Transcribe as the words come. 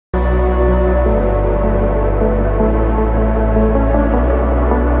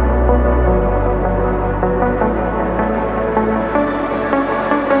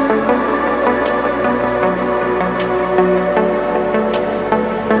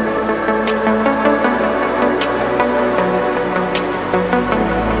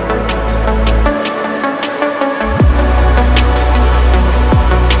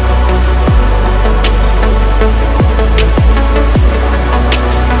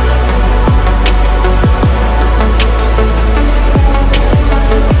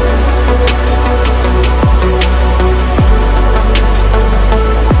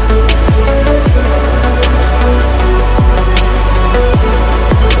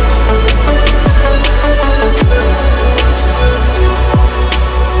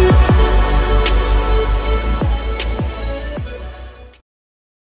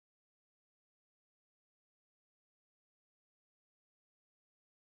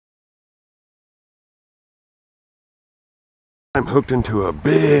I'm hooked into a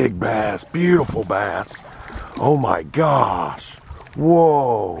big bass, beautiful bass. Oh my gosh.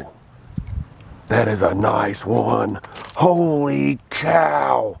 Whoa. That is a nice one. Holy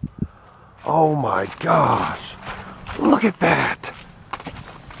cow. Oh my gosh. Look at that.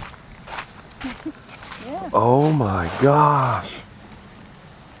 Yeah. Oh my gosh.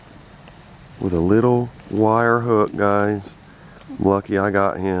 With a little wire hook, guys. I'm lucky I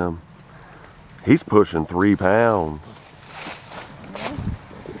got him. He's pushing 3 pounds.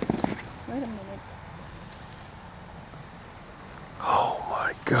 Wait a minute. Oh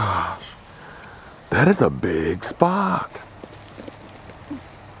my gosh. That is a big spot.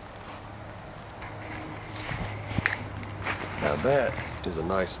 Now that is a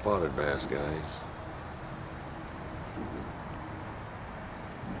nice spotted bass, guys.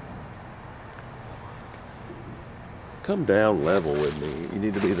 Come down level with me. You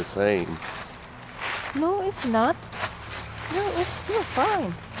need to be the same. No, it's not. No, you're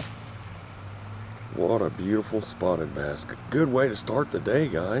fine. What a beautiful spotted bass. Good way to start the day,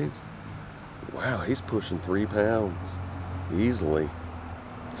 guys. Wow, he's pushing 3 pounds easily.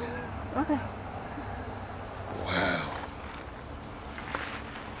 Okay. Wow.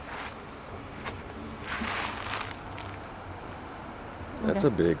 That's a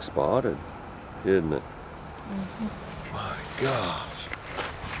big spotted, isn't it? Mm-hmm. My gosh.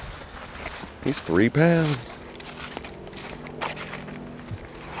 He's 3 pounds.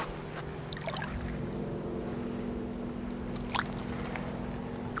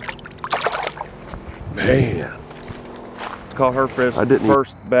 Man. Caught her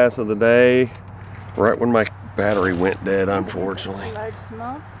first bass of the day, right when my battery went dead, unfortunately.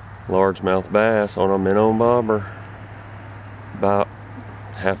 Largemouth? Largemouth bass on a minnow bobber. About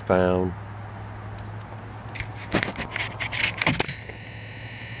 ½ pound.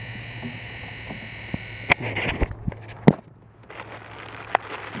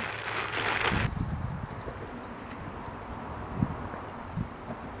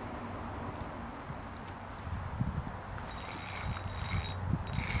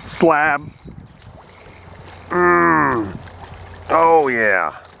 Slab. Oh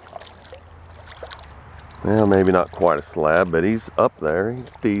yeah. Well, maybe not quite a slab, but he's up there.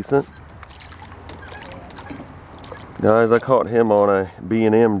 He's decent. Guys, I caught him on a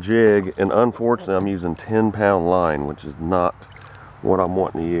B&M jig, and unfortunately I'm using 10-pound line, which is not what I'm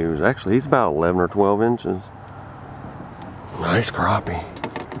wanting to use. Actually, he's about 11 or 12 inches. Nice crappie.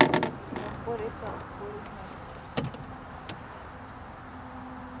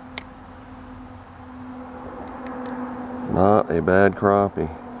 Not a bad crappie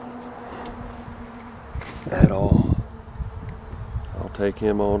at all. I'll take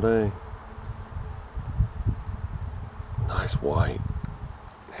him all day. Nice white.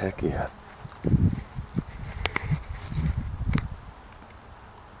 Heck yeah.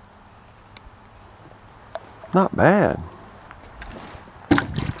 Not bad.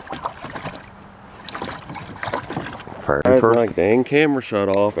 My dang camera shut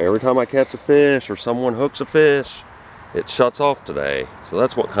off. Every time I catch a fish or someone hooks a fish, it shuts off today. So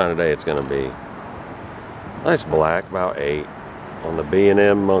that's what kind of day it's going to be. Nice black, about 8 on the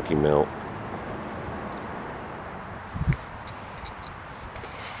B&M monkey milk.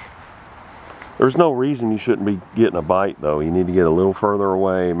 There's no reason you shouldn't be getting a bite though. You need to get a little further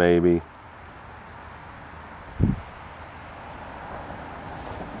away maybe.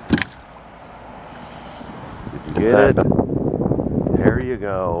 Did you get it? There you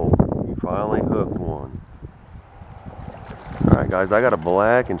go. You finally hooked one. Alright guys, I got a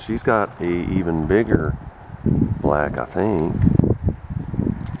black and she's got a even bigger black, I think.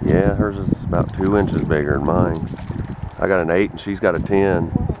 Yeah, hers is about 2 inches bigger than mine. I got an 8 and she's got a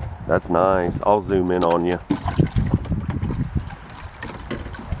 10. That's nice. I'll zoom in on you.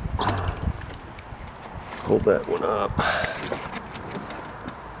 Hold that one up.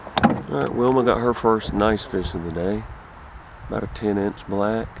 Alright, Wilma got her first nice fish of the day. About a 10-inch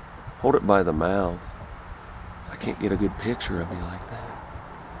black. Hold it by the mouth. I can't get a good picture of you like that.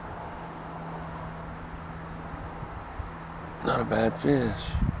 Not a bad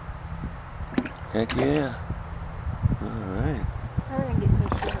fish. Heck yeah. Alright.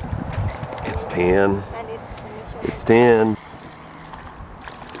 It's 10. It's 10.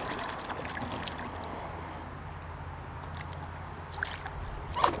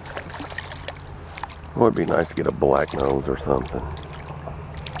 Well, it'd be nice to get a black nose or something.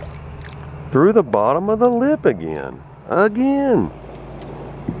 Through the bottom of the lip again. Again.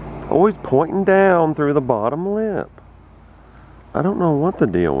 Always pointing down through the bottom lip. I don't know what the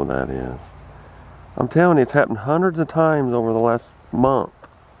deal with that is. I'm telling you, it's happened hundreds of times over the last month.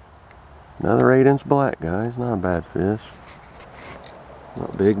 Another 8-inch black, guys. Not a bad fish.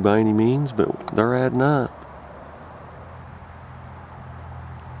 Not big by any means, but they're adding up.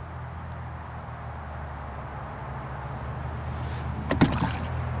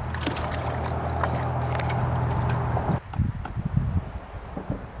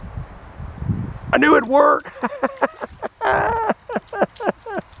 I knew it'd work.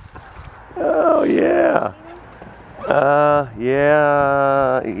 Oh yeah.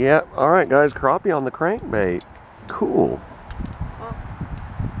 Yeah. All right, guys, crappie on the crankbait. Cool.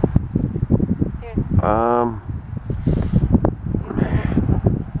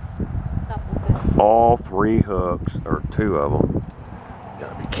 All 3 hooks, or 2 of them. You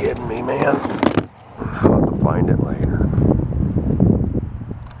gotta be kidding me, man. I'll have to find it later.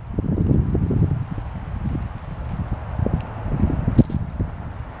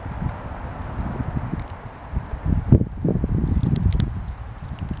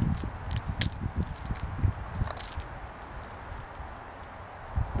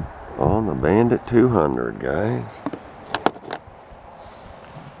 On the Bandit 200, guys.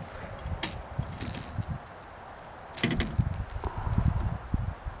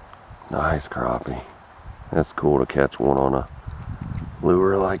 Nice crappie. That's cool to catch one on a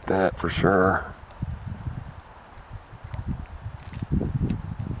lure like that for sure.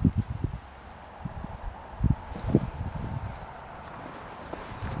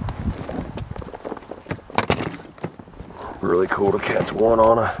 Really cool to catch one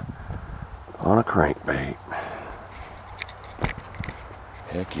on a crankbait.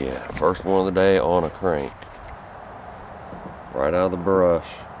 Heck yeah, first one of the day on a crank. Right out of the brush.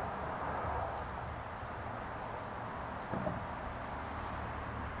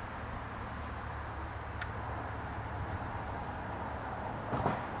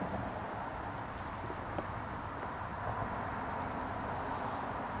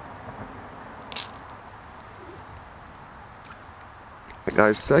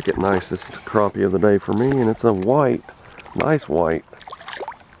 Guys, second nicest crappie of the day for me, and it's a white, nice white.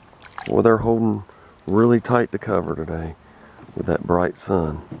 Well, they're holding really tight to cover today with that bright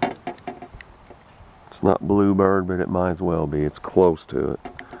sun. It's not bluebird, but it might as well be. It's close to it.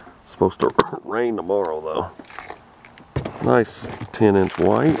 It's supposed to rain tomorrow though. Nice 10-inch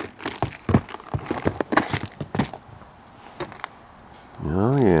white.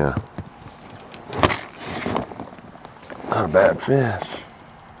 Oh yeah. Not a bad fish.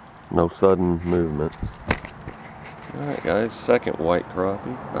 No sudden movements. Alright guys, second white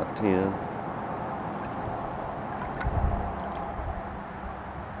crappie, about 10.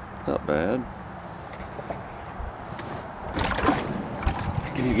 Not bad.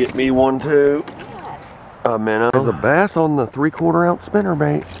 Can you get me one too? A minnow. There's a bass on the 3/4 ounce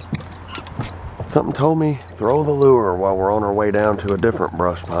spinnerbait. Something told me throw the lure while we're on our way down to a different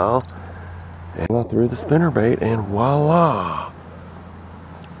brush pile. And I threw the spinnerbait and voila!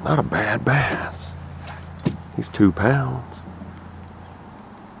 Not a bad bass. He's 2 pounds.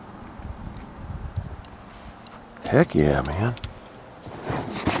 Heck yeah, man.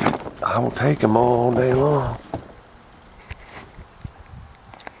 I will take him all day long.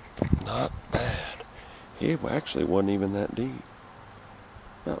 Not bad. He actually wasn't even that deep.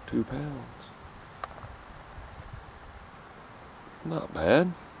 About 2 pounds. Not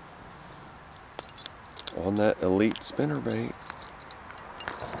bad. On that elite spinnerbait.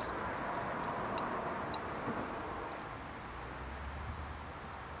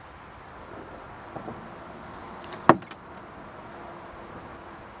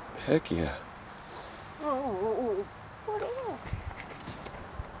 Heck yeah.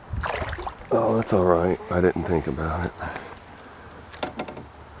 Oh, that's all right. I didn't think about it.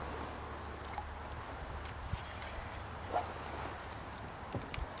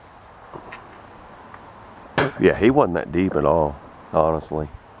 Yeah, he wasn't that deep at all, honestly.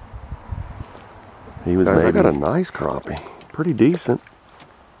 He was maybe... I got a nice crappie. Pretty decent.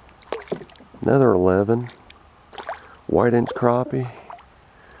 Another 11. White-inch crappie.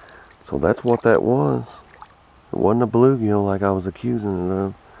 So that's what that was. It wasn't a bluegill like I was accusing it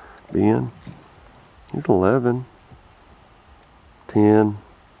of being. He's 11. 10.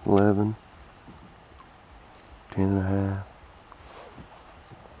 11. 10 and a half.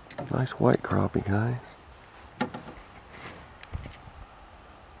 Nice white crappie, guys.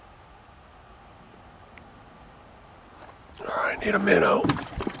 Alright, I need a minnow.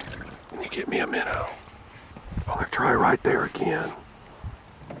 Can you get me a minnow? I'm gonna try right there again.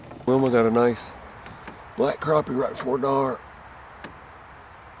 Wilma got a nice black crappie right before dark.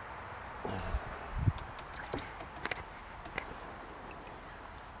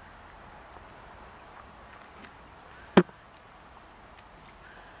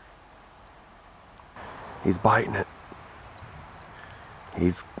 He's biting it.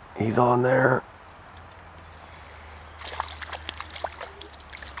 He's on there.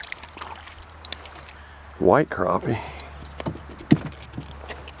 White crappie.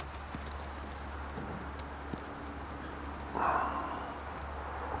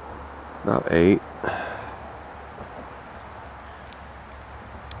 About 8.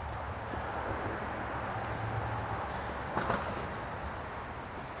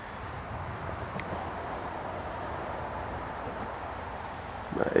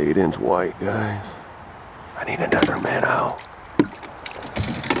 About 8-inch white, guys. I need another minnow.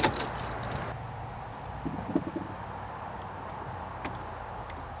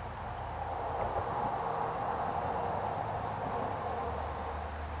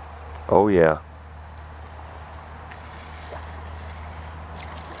 Oh yeah.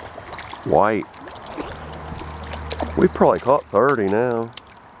 White. We've probably caught 30 now.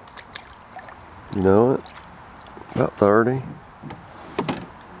 You know it? About 30.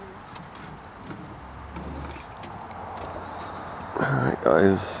 Alright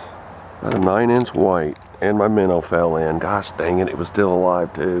guys. About a 9-inch white. And my minnow fell in. Gosh dang it, it was still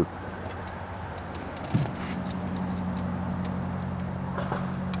alive too.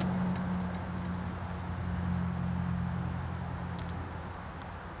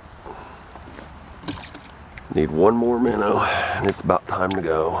 Need one more minnow, and it's about time to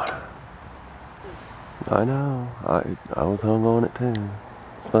go. I know. I was hung on it too.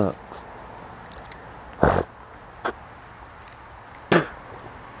 Sucks.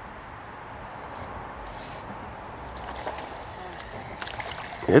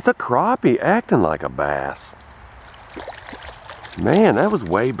 It's a crappie acting like a bass. Man, that was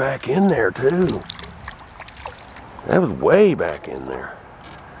way back in there too. That was way back in there.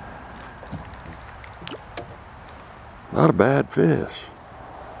 Not a bad fish.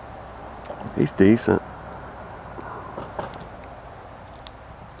 He's decent.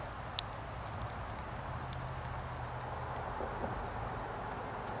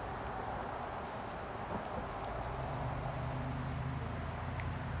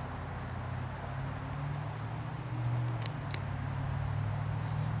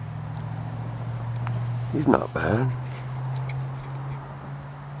 He's not bad.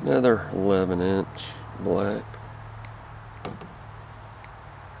 Another 11-inch black.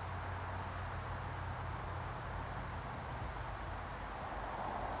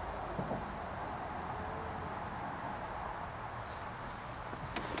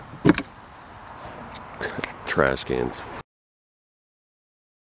 Trash cans